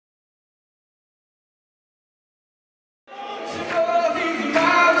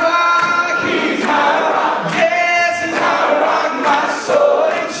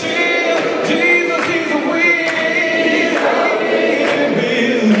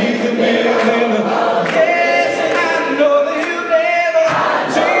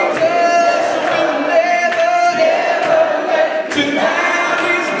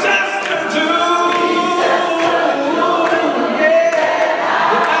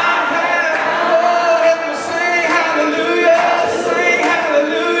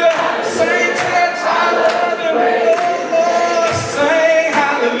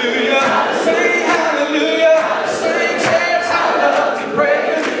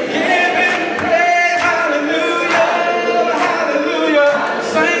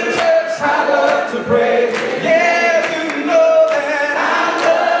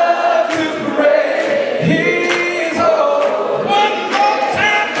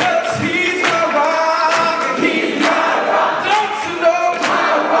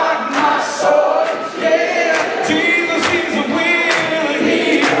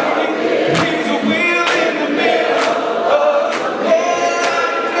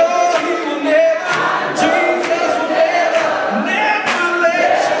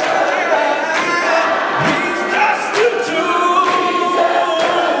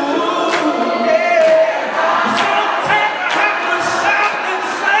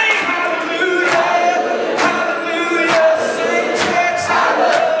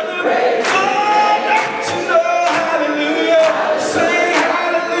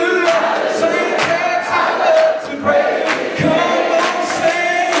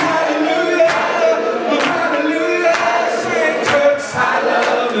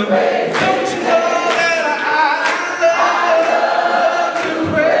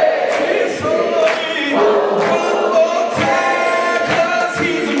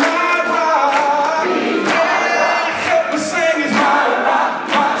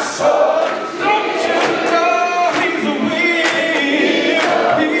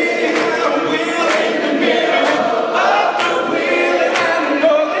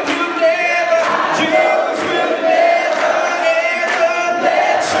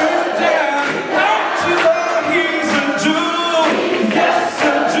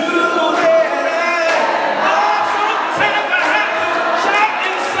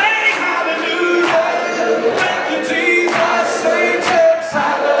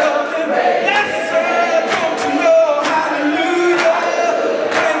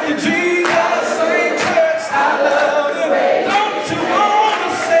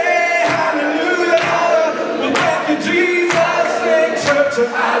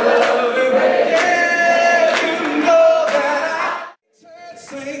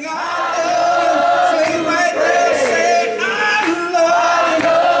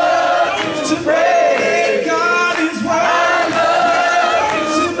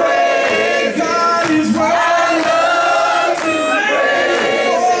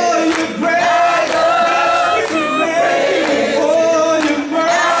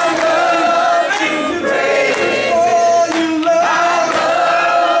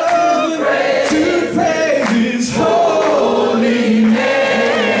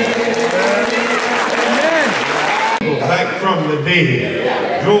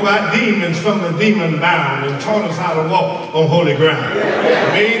Drove out demons from the demon bound and taught us how to walk on holy ground.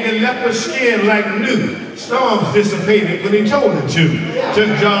 Made the leper skin like new. Storms dissipated when he told it to.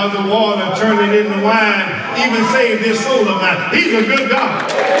 Took jars of water, turned it into wine, even saved this soul of mine. He's a good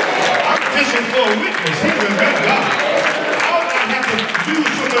God. I'm fishing for a witness. He's a good God. I don't have to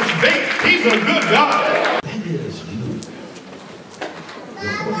use so much bait. He's a good God. That is Luke, the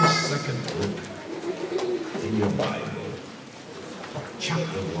 42nd book in your Bible.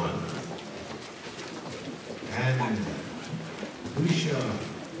 Chapter 1, and we shall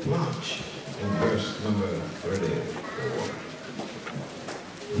launch in verse number 34.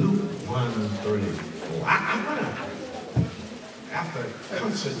 Luke 1:34. I want to, after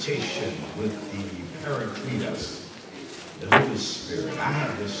consultation with the Paracletus, the Holy Spirit, I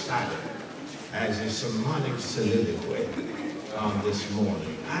have decided, as a sermonic soliloquy this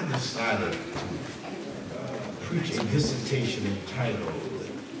morning, I decided to preach a dissertation entitled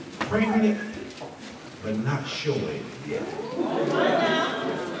 "Praying It But Not Showing Yet."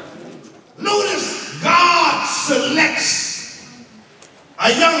 Notice God selects a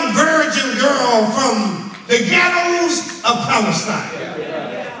young virgin girl from the ghettos of Palestine.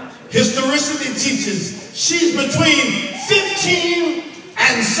 Historicity teaches she's between 15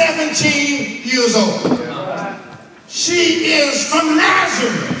 and 17 years old. She is from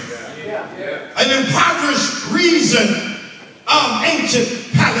Nazareth, an impoverished region of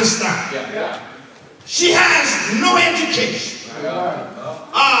ancient Palestine. She has no education.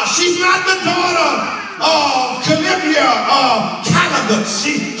 She's not the daughter of Calibia or Calibus.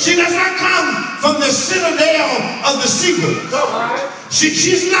 She does not come from the citadel of the Caesars.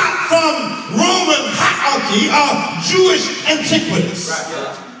 She's not from Roman hierarchy or Jewish antiquities.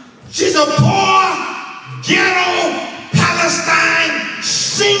 She's a poor, ghetto, Palestine,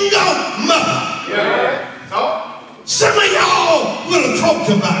 single mother. Some of y'all would have talked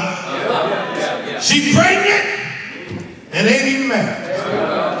about her. She's pregnant and ain't even married.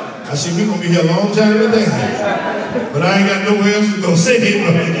 I said, we're going to be here a long time today. But I ain't got nowhere else to go. Say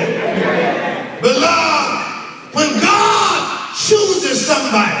amen. But Lord, when God chooses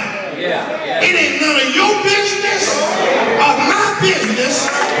somebody, it ain't none of your business or my business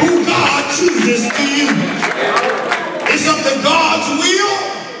who God chooses to use. It's up to God's will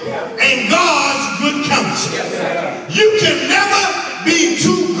and God's good counsel. You can never be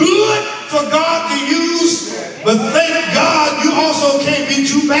too good for God to use, but thank God you also can't be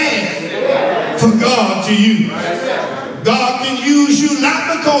too bad for God to use. God can use you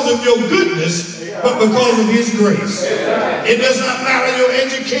not because of your goodness, but because of his grace. It does not matter your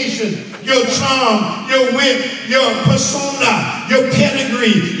education, your charm, your wit, your persona, your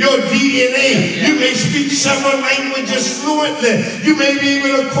pedigree, your DNA. You may speak several languages fluently. You may be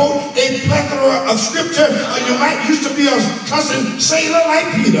able to quote a plethora of scripture, or you might used to be a cousin sailor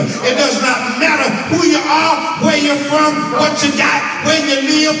like Peter. It does not matter who you are, where you're from, what you got, where you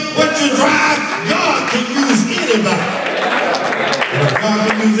live, what you drive. God can use anybody. If God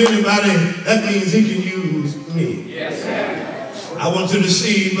can use anybody, that means he can use me. I want you to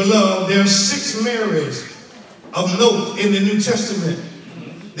see, beloved, there are 6 Marys of note in the New Testament.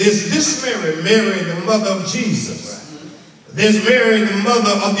 There's this Mary, Mary the mother of Jesus. There's Mary the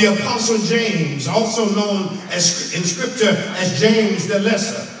mother of the Apostle James, also known as in Scripture as James the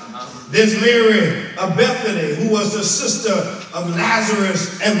Lesser. There's Mary of Bethany, who was the sister of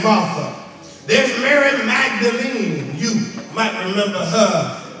Lazarus and Martha. There's Mary Magdalene. You might remember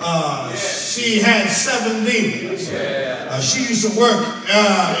her. She had 7 demons. She used to work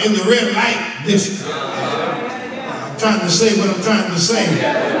in the red light district. I'm trying to say what I'm trying to say.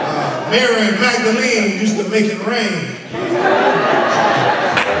 Mary Magdalene used to make it rain. I'm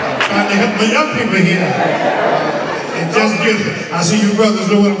trying to help my young people here. And just give, I see you brothers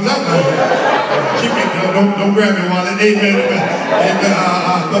know what I'm talking about. Keep it, don't grab me while it, amen.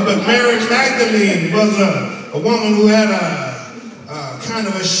 But Mary Magdalene was a woman who had a kind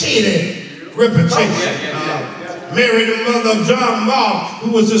of a shady reputation. Mary, the mother of John Mark,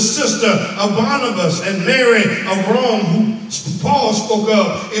 who was the sister of Barnabas, and Mary of Rome, who Paul spoke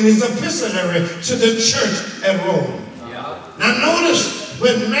of in his epistolary to the church at Rome. Now notice,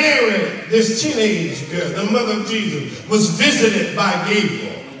 when Mary, this teenage girl, the mother of Jesus, was visited by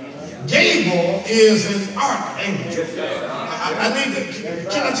Gabriel. Gabriel is an archangel. I need to,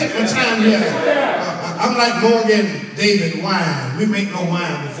 can I take my time here? I'm like Morgan David wine. We make no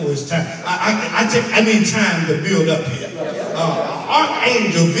wine before it's time. I need time to build up here.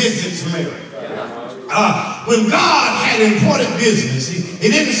 Archangel visits Mary. When God had important business, he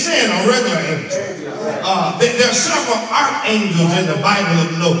didn't send a regular angel. There are several archangels in the Bible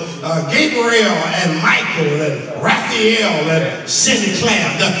of note. Gabriel and Michael and Raphael and Sinclair.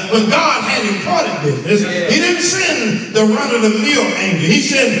 When God had important business, he didn't send the run-of-the-mill angel. He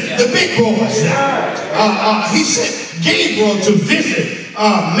sent the big boys. He sent Gabriel to visit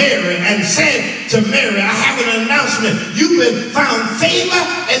Mary and said to Mary, I have an announcement. You've been found favor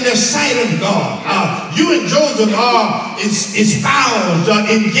in the sight of God. You and Joseph are espoused,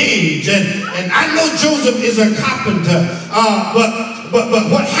 engaged, and I know Joseph is a carpenter,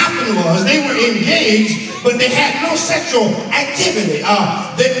 but what happened was they were engaged, but they had no sexual activity.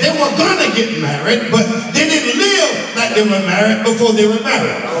 They were going to get married, but they didn't live like they were married before they were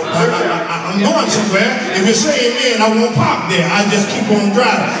married. I'm going somewhere. If you say amen, I won't park there. I just keep on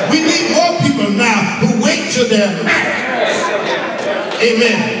driving. We need more people now who wait till they're married.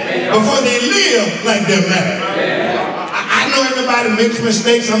 Amen. Before they live like they're married. I know everybody makes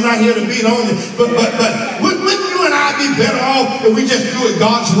mistakes. I'm not here to beat on it. But wouldn't you and I be better off if we just do it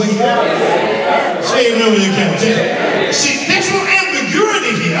God's way? Say amen when you can. See, there's no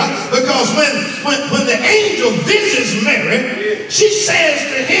ambiguity here, because when the angel visits Mary, she says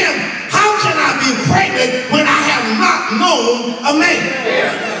to him, how can I be pregnant when I have not known a man?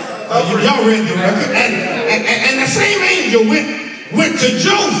 Y'all read the record. And the same angel went to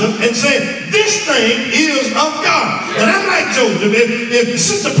Joseph and said, this thing is of God. And I'm like Joseph, if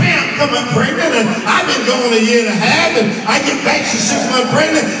Sister Pam come up pregnant and I've been gone 1.5 years and I get back, she's 6 months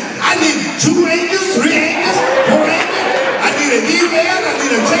pregnant, I need 2 angels, 3 angels, 4 angels. I need an email, I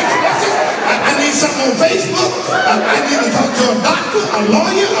need a text message, I need something on Facebook. I need to talk to a doctor, a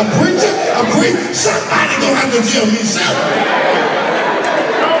lawyer, a preacher, a priest. Somebody gonna have to tell me something.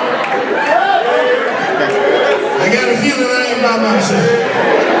 I got a feeling I ain't by myself.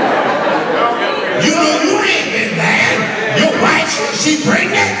 You know you ain't been bad. Your wife, she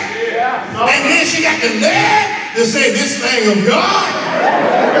pregnant, and then she got the nerve to say this thing of God.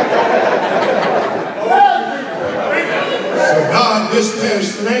 So God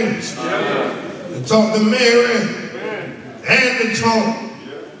dispatched an angel to talk to Mary and to talk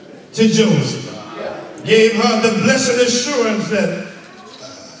to Joseph. Gave her the blessed assurance that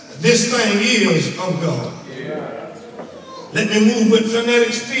this thing is of God. Let me move with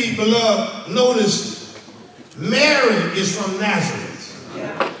phonetic speed, beloved. Notice, Mary is from Nazareth.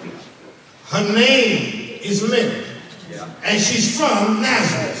 Her name is Mary, and she's from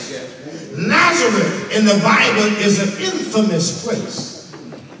Nazareth. Nazareth in the Bible is an infamous place.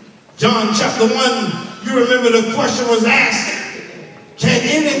 John chapter 1, you remember the question was asked, can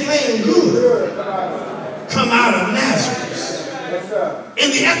anything good come out of Nazareth?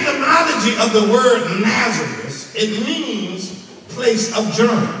 In the etymology of the word Nazareth, it means place of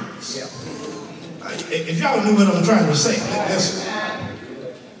germs. If y'all knew what I'm trying to say, listen.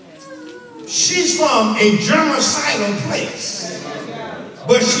 She's from a germicidal place,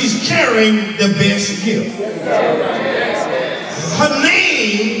 but she's carrying the best gift. Her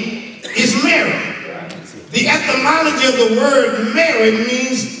name is Mary. The etymology of the word Mary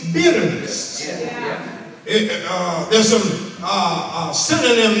means bitterness. There's some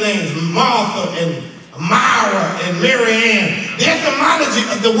synonym names, Martha and Myra and Mary Ann. The etymology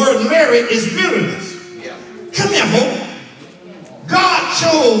of the word Mary is bitterness. Come here, Hope. God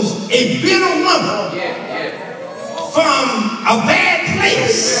chose a bitter woman from a bad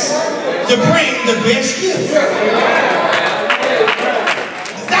place to bring the best gift.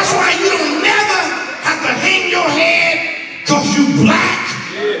 That's why you don't never have to hang your head because you black,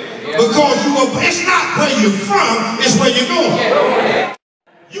 because it's not where you're from, it's where you're going.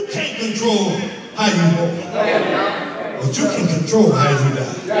 You can't control how you go, but you can control how you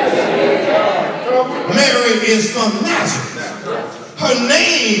die. Mary is from Nazareth. Her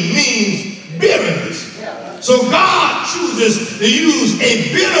name means bitterness. So God chooses to use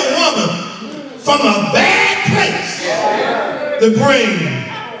a bitter woman from a bad place to bring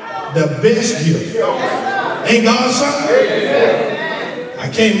the best gift. Ain't God something? I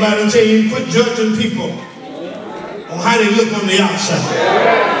came by to tell you, quit judging people on how they look on the outside.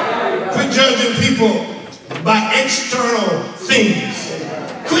 Quit judging people by external things.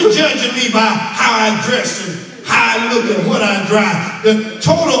 Quit judging me by how I dress and how I look and what I drive. The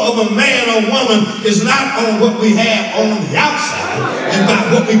total of a man or woman is not on what we have on the outside, it's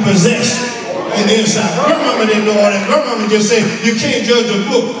about what we possess on the inside. Grandmama didn't know all that. Grandmama just said, you can't judge a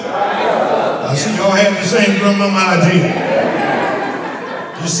book. I see y'all have the same grandmama idea.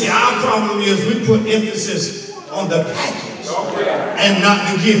 You see, our problem is we put emphasis on the package and not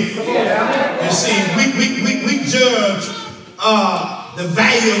the gift. You see, we judge the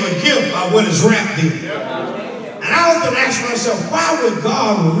value of a gift by what is wrapped in. And I often ask myself, why would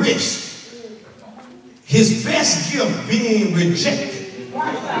God risk his best gift being rejected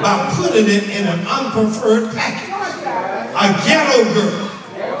by putting it in an unpreferred package? A ghetto girl,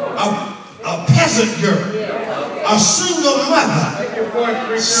 a peasant girl, a single mother,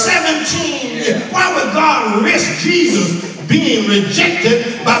 17 years. Why would God risk Jesus being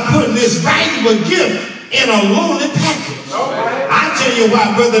rejected by putting this valuable gift in a lonely package? I tell you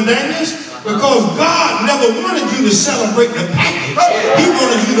why, Brother Daniels. Because God never wanted you to celebrate the package. He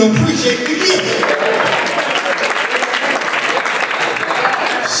wanted you to appreciate the gift.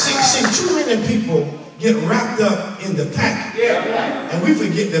 See, too many people get wrapped up in the package. And we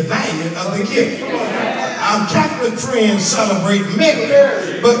forget the value of the gift. Our Catholic friends celebrate Mary.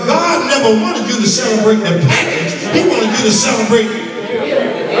 But God never wanted you to celebrate the package. He wanted you to celebrate.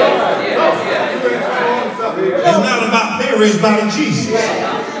 It's not about Mary, it's about Jesus.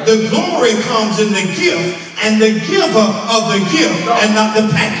 The glory comes in the gift and the giver of the gift and not the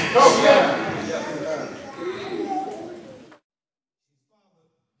package.